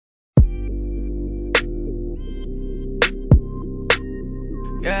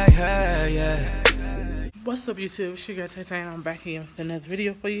Yeah. What's up, YouTube? It's your girl TayTay, and I'm back here with another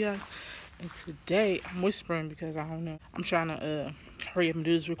video for you guys. And today I'm whispering because I don't know. I'm trying to hurry up and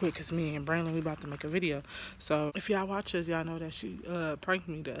do this real quick because me and Bre'Lyn, we about to make a video. So if y'all watch us, y'all know that she pranked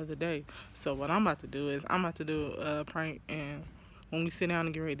me the other day. So what I'm about to do is I'm about to do a prank, and when we sit down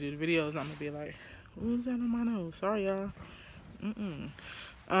and get ready to do the videos, I'm gonna be like, "Who's that on my nose? Sorry, y'all."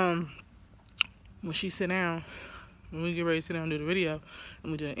 When she sit down, when we get ready to sit down and do the video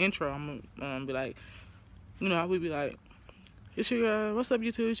and we do the intro, I'm gonna be like, you know, we be like, "It's your girl, what's up,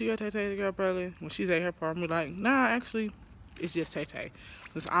 YouTube? It's your girl TayTay, the girl Bre'Lyn." When she say her part, I'm like, "Nah, actually, it's just TayTay.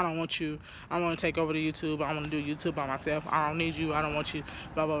 Cause I don't want you. I want to take over the YouTube. I want to do YouTube by myself. I don't need you. I don't want you.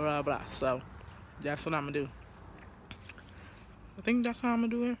 Blah blah blah blah." So that's what I'm gonna do. I think that's how I'm gonna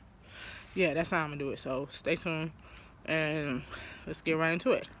do it. Yeah, that's how I'm gonna do it. So stay tuned and let's get right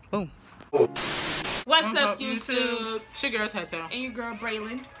into it. Boom. What's up, YouTube? It's your girl TayTay. And your girl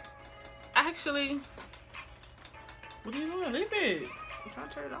Bre'Lyn. Actually, what are you doing? Leave it. I'm trying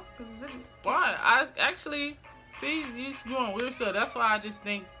to turn it off because it's in. Why? I actually, see, you just doing weird stuff. That's why I just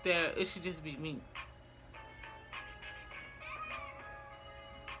think that it should just be me.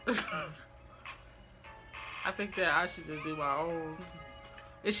 I think that I should just do my own.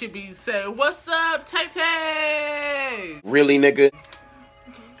 It should be say, "What's up, TayTay?" Really, nigga?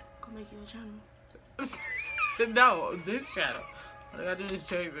 Okay, go make you a channel. No, this channel. All I gotta do is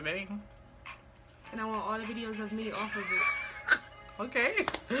change the name. And I want all the videos of me off of it. Okay.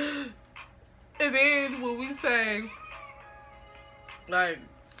 And then when we say, like,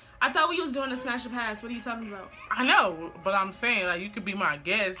 I thought we was doing a smash or pass. What are you talking about? I know, but I'm saying, like, you could be my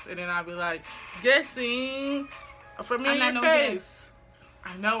guest, and then I'll be like, guessing for me in your face.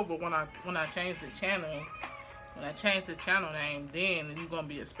 I know, but when I change the channel, name, then you're gonna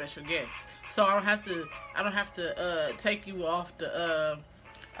be a special guest. So I don't have to take you off the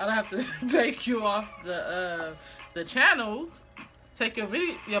I don't have to take you off the channels. Take your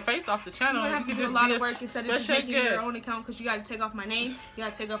face off the channel. You have to do a lot of work instead of just making your own account, because you got to take off my name. You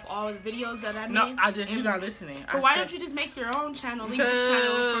got to take off all of the videos that I made. No, you're not listening. But why don't you just make your own channel? Leave this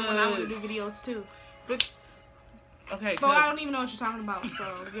channel for when I want to do videos too. But okay. But I don't even know what you're talking about.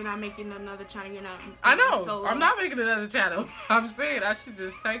 So you're not making another channel. You're not. I know. Solo. I'm not making another channel. I'm saying I should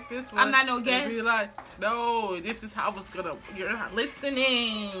just take this one. I'm not no guest. Be like, no, this is how it's gonna. You're not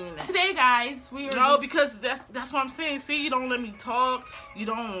listening. Today, guys, we are. No, because that's what I'm saying. See, you don't let me talk. You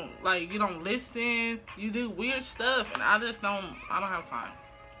don't listen. You do weird stuff, and I don't have time.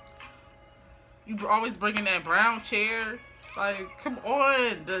 You always bringing that brown chair. Like, come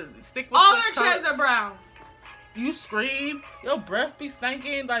on, stick with all the their chairs are brown. You scream, your breath be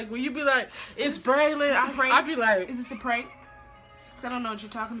stinking. Like, when you be like, "It's Bre'Lyn," I be like, "Is this a prank?" Because I don't know what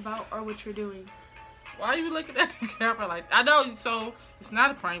you're talking about or what you're doing. Why are you looking at the camera like? I know, so it's not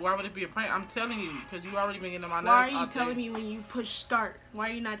a prank. Why would it be a prank? I'm telling you, because you already been getting on my nerves. Why are you telling me when you push start? Why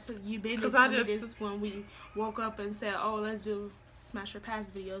are you not? You been telling me this when we woke up and said, "Oh, let's do smash or pass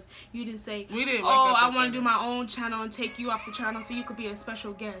videos." You didn't say, we didn't. "Oh, I want to do my own channel and take you off the channel so you could be a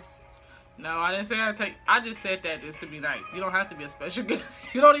special guest." No, I didn't say I'd take. I just said that just to be nice. You don't have to be a special guest.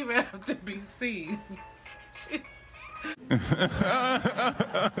 You don't even have to be seen.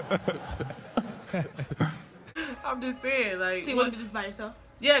 I'm just saying, like. So you want to do this by yourself?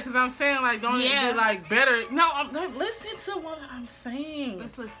 Yeah, because I'm saying, like, don't it be like better? No, listen to what I'm saying.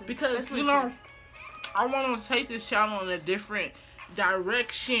 Let's listen. Because you know, I want to take this channel in a different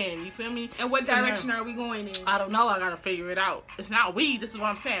direction. You feel me? And what direction are we going in? I don't know. I gotta figure it out. It's not we. This is what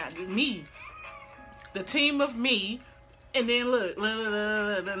I'm saying. Me, the team of me, and then look, no,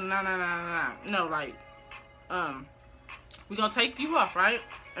 like, we're gonna take you off, right?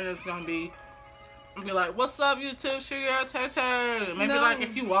 And it's gonna be like, "What's up, YouTube? It's your girl TayTay." Maybe like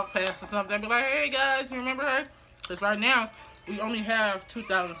if you walk past or something, be like, "Hey guys, you remember her?" Because right now we only have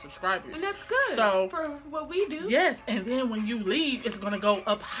 2,000 subscribers. And that's good. So for what we do. Yes, and then when you leave, it's gonna go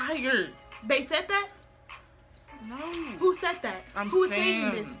up higher. They said that? No. Who said that? Who is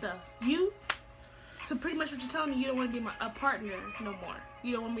saying this stuff? You? So pretty much what you're telling me, you don't want to be a partner no more.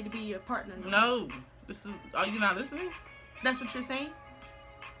 You don't want me to be your partner no more. No. Are you not listening? That's what you're saying?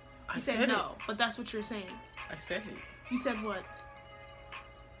 You said no, but that's what you're saying. I said it. You said what?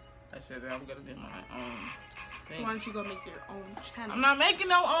 I said that I'm gonna do my own. So why don't you go make your own channel? I'm not making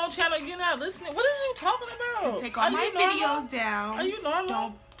no own channel. You're not listening. What is you talking about? Take all my videos down. Are you normal?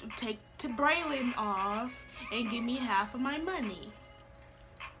 Don't take Bre'Lyn off and give me half of my money.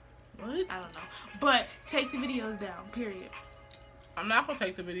 What? I don't know. But take the videos down, period. I'm not gonna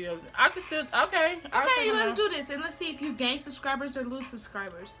take the videos. I can still, okay. Okay, let's do this. And let's see if you gain subscribers or lose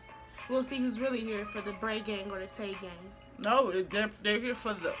subscribers. We'll see who's really here for the TayBre Gang or the Tay Gang. No, they're here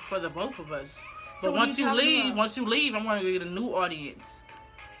for the both of us. So but once you leave, I'm gonna get a new audience.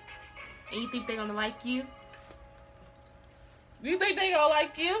 And you think they're gonna like you? You think they gonna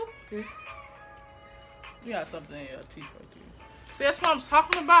like you? Yeah. You got something in your teeth right there. See, that's what I'm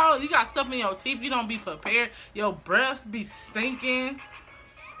talking about. You got stuff in your teeth. You don't be prepared. Your breath be stinking.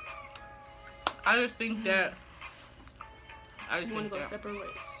 I just think that. You want to go separate ways.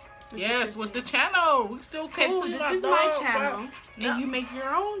 Yes, with the channel. We still cool. Okay, so this is my channel, and you make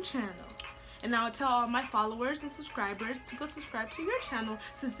your own channel. And I would tell all my followers and subscribers to go subscribe to your channel,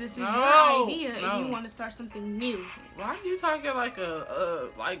 since this is your idea and you want to start something new. Why are you talking like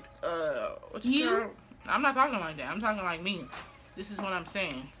what you? I'm not talking like that. I'm talking like me. This is what I'm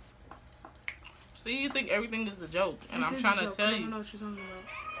saying. See, you think everything is a joke, and I'm trying to tell you. I don't know what you're talking about.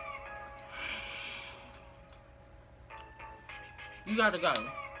 You gotta go.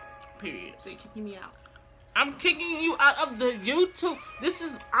 Period. So you're kicking me out. I'm kicking you out of the YouTube.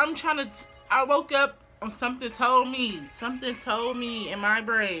 I woke up and something told me in my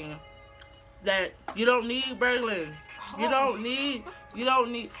brain that you don't need Bre'Lyn. You don't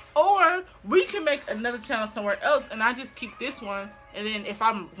need, or we can make another channel somewhere else and I just keep this one. And then if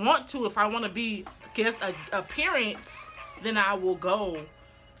I want to be guest appearance, then I will go.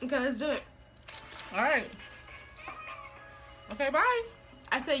 Okay, let's do it. All right. Okay, bye.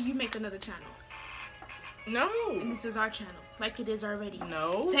 I said you make another channel. No. And this is our channel, like it is already.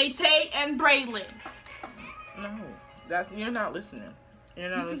 No. TayTay and Bre'Lyn. No. You're not listening. You're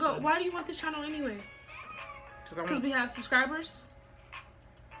not listening. Go. Why do you want this channel anyway? Because we have subscribers.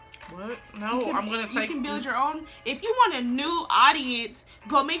 What? No, I'm gonna take. You can build your own. If you want a new audience,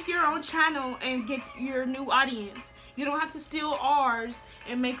 go make your own channel and get your new audience. You don't have to steal ours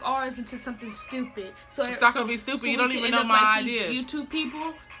and make ours into something stupid. So it's not gonna be stupid. You don't even know my idea. YouTube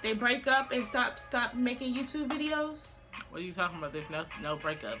people, they break up and stop making YouTube videos. What are you talking about? There's no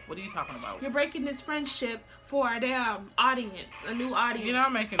breakup. What are you talking about? You're breaking this friendship for a damn audience, a new audience. You're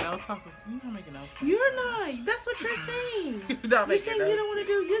not making no talk. You're not making no sense. You're not. That's what you're saying. You're saying you don't want to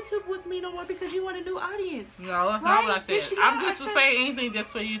do YouTube with me no more because you want a new audience. No, that's not what I said. I'm just saying anything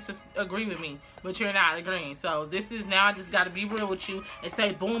just for you to agree with me, but you're not agreeing. So this is now. I just got to be real with you and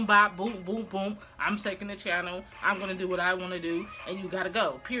say boom, bop, boom, boom, boom. I'm taking the channel. I'm gonna do what I want to do, and you gotta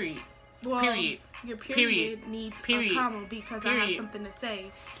go. Period. Well, period. Your period needs a comma because I have something to say.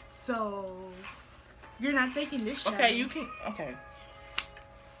 So you're not taking this channel. Okay, you can. Okay.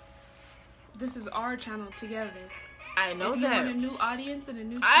 This is our channel together. I know that. If you want a new audience and a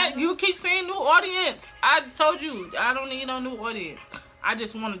new channel. You keep saying new audience. I told you I don't need no new audience. I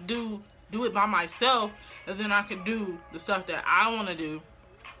just want to do it by myself, and then I can do the stuff that I want to do.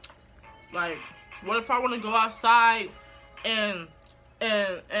 Like, what if I want to go outside and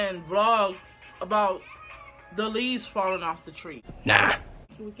vlog about the leaves falling off the tree? Nah.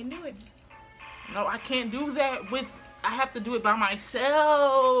 We can do it. No, I can't do that I have to do it by myself.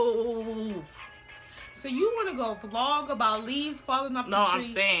 So you want to go vlog about leaves falling off the tree I'm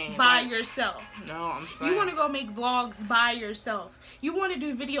saying, by yourself. No, I'm saying. You want to go make vlogs by yourself. You want to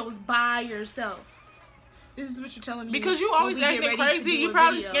do videos by yourself. This is what you're telling me. Because you always acting crazy. You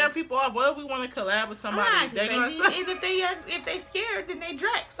probably scare people off. Well, we want to collab with somebody. And if they scared, then they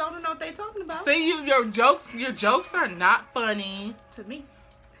drag. So I don't know what they're talking about. See, your jokes are not funny. To me.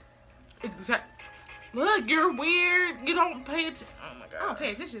 Exactly. Look, you're weird. You don't pay attention. Oh my god. I don't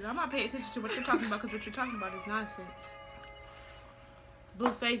pay attention. I'm not paying attention to what you're talking about because what you're talking about is nonsense.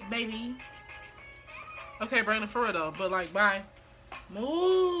 Blue face, baby. Okay, Bre'Lyn, for real though. But like, bye.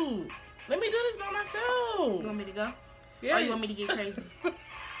 Move. Let me do this by myself. You want me to go? Yeah. Or you want me to get crazy?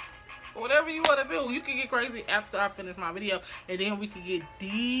 Whatever you want to do. You can get crazy after I finish my video. And then we can get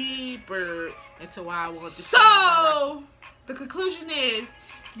deeper into why I want this. So, the conclusion is,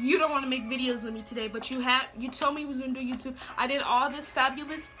 you don't want to make videos with me today. But you told me you was going to do YouTube. I did all this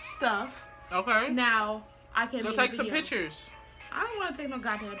fabulous stuff. Okay. Now, I can go take some pictures. I don't want to take no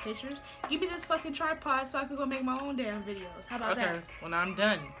goddamn pictures. Give me this fucking tripod so I can go make my own damn videos. How about that? Okay. When I'm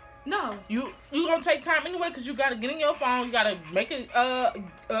done. No. You gonna take time anyway because you gotta get in your phone. You gotta make a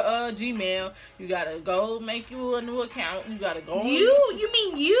Gmail. You gotta go make you a new account. You gotta go. You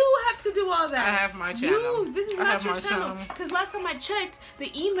mean you have to do all that? I have my channel. This is not your channel. Because last time I checked,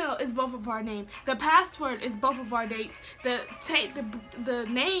 the email is both of our name. The password is both of our dates. The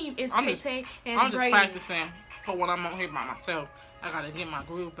name is TayTay and I'm just Bre'Lyn. practicing for when I'm on here by myself. I gotta get my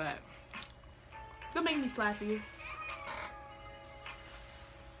groove back. Don't make me slap you.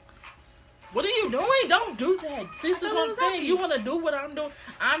 What are you doing? Don't do that. This is what I'm saying. You want to do what I'm doing.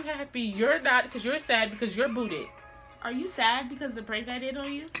 I'm happy. You're not because you're sad because you're booted. Are you sad because the prank I did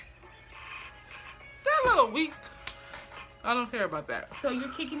on you? That little weak. I don't care about that. So you're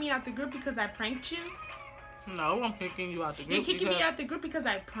kicking me out the group because I pranked you? No, I'm kicking you out the group. You're kicking me out the group because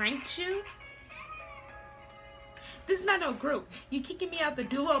I pranked you? This is not no group. You kicking me out the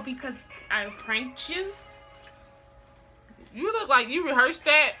duo because I pranked you? You look like you rehearsed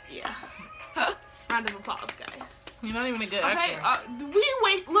that. Yeah. Round of applause, guys. You're not even a good actor.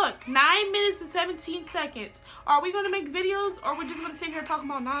 Wait, look, 9 minutes and 17 seconds. Are we gonna make videos or we're just gonna sit here talking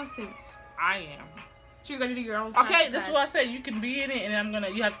about nonsense? I am. So you're gonna do your own. Okay, this is what I said. You can be in it,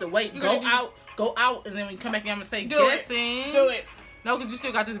 and you have to wait. Go out, and then when you come back, I'm gonna say guessing. Do it. No, because you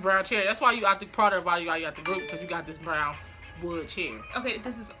still got this brown chair. That's why you out the part of everybody you got the group, because you got this brown wood chair. Okay,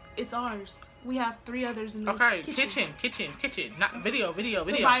 it's ours. We have 3 others in the kitchen. Not video.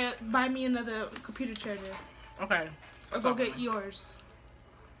 So buy me another computer chair then. Okay. Or go get yours.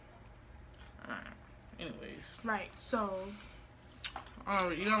 Alright. Anyways. Right, so. Oh,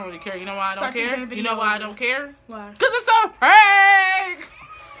 you don't really care. You know why I don't care? You know why I don't care? Why? Because it's a prank!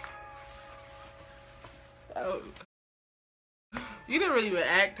 Oh. You didn't really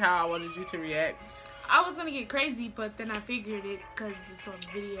react how I wanted you to react. I was gonna get crazy, but then I figured it because it's on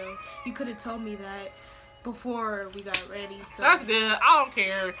video. You could have told me that before we got ready. So that's good. I don't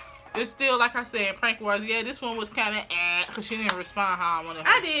care. It's still, like I said, prank wars. Yeah, this one was kind of because she didn't respond how I wanted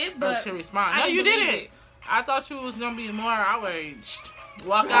her to respond. No, you didn't. I thought you was gonna be more outraged.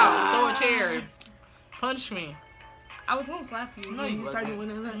 Walk out, throw a chair, punch me. I was gonna slap you. No, you started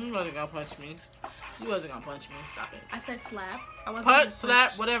doing that. You wasn't gonna punch me. You wasn't gonna punch me. Stop it. I said slap. I wasn't punch,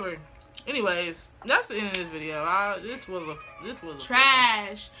 slap, whatever. Anyways, that's the end of this video. This was a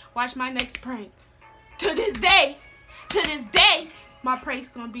trash. Watch my next prank. To this day, my prank's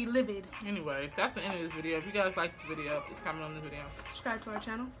gonna be livid. Anyways, that's the end of this video. If you guys like this video, please comment on this video. Subscribe to our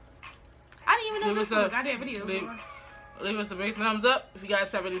channel. I didn't even know this was a goddamn video. Leave us a big thumbs up. If you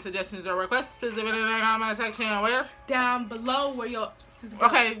guys have any suggestions or requests, please leave it in the comment section. Where? Down below where your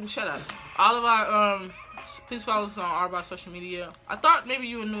okay, shut up. All of our please follow us on all of our social media. I thought maybe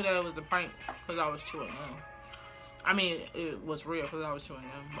you knew that it was a prank because I was chewing gum. I mean, it was real because I was chewing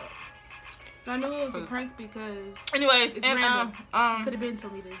gum, but I knew it was a prank because. Anyways, it's random. Could have been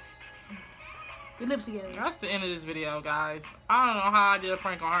told me this. We live together. That's the end of this video, guys. I don't know how I did a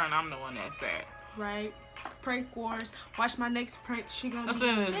prank on her, and I'm the one that's sad. Right. Prank wars. Watch my next prank. She gonna that's the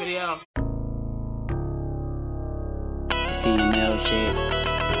end of this video. You see your nail shit.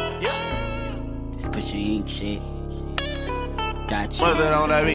 This push your ink shit. Got you.